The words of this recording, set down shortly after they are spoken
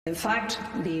In fact,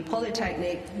 the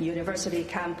Polytechnic University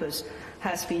campus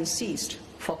has been seized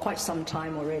for quite some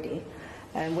time already,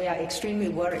 and we are extremely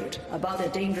worried about the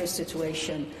dangerous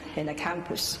situation in the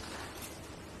campus.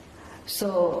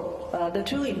 So the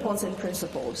two important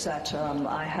principles that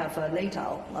I have laid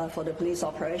out for the police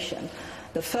operation,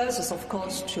 the first is, of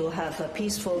course, to have a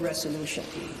peaceful resolution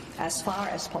as far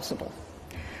as possible.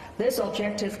 This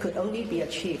objective could only be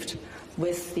achieved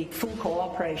with the full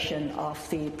cooperation of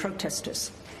the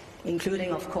protesters,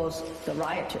 including, of course, the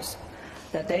rioters,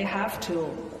 that they have to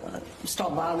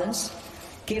stop violence,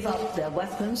 give up their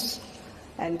weapons,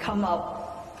 and come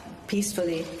out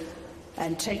peacefully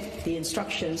and take the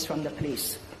instructions from the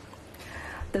police.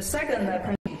 The second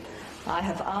principle, I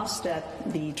have asked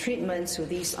that the treatment to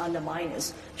these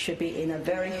underminers should be in a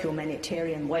very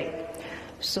humanitarian way.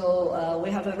 So we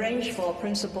have arranged for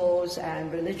principals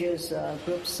and religious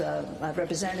groups,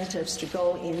 representatives to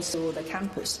go into the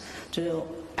campus to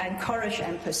encourage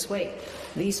and persuade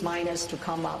these miners to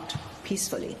come out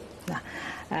peacefully.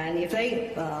 And if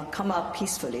they come out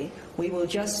peacefully, we will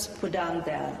just put down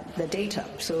the data.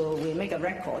 So we make a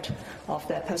record of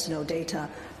their personal data,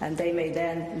 and they may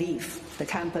then leave the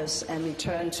campus and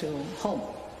return to home.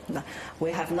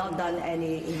 We have not done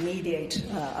any immediate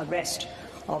arrest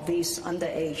of these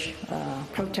underage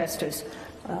protesters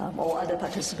or other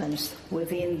participants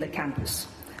within the campus.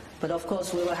 But of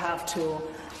course, we will have to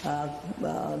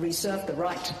reserve the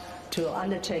right to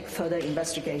undertake further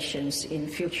investigations in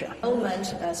future. At the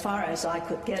moment, as far as I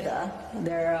could gather,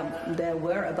 there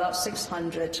were about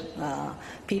 600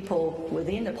 people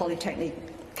within the Polytechnic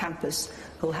campus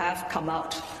who have come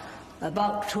out.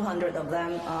 About 200 of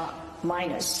them are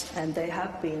minors, and they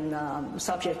have been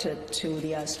subjected to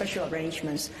the special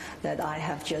arrangements that I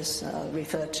have just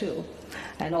referred to.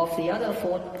 And of the other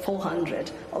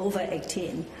 400, over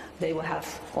 18, they will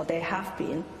have, or they have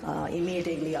been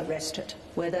immediately arrested,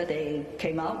 whether they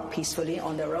came out peacefully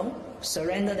on their own,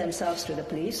 surrendered themselves to the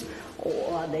police,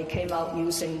 or they came out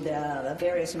using their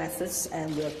various methods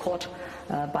and were caught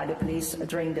by the police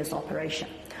during this operation.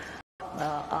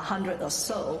 100 or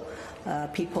so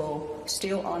people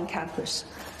still on campus.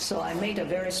 So I made a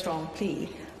very strong plea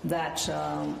that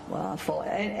for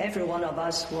every one of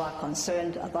us who are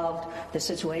concerned about the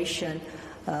situation,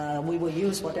 we will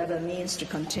use whatever means to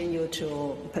continue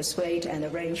to persuade and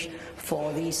arrange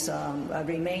for these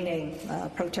remaining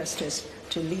protesters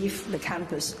to leave the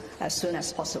campus as soon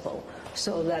as possible,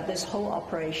 so that this whole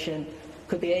operation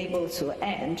could be able to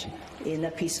end in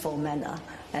a peaceful manner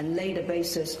and lay the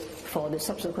basis for the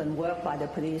subsequent work by the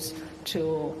police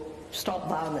to stop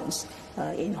violence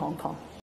in Hong Kong.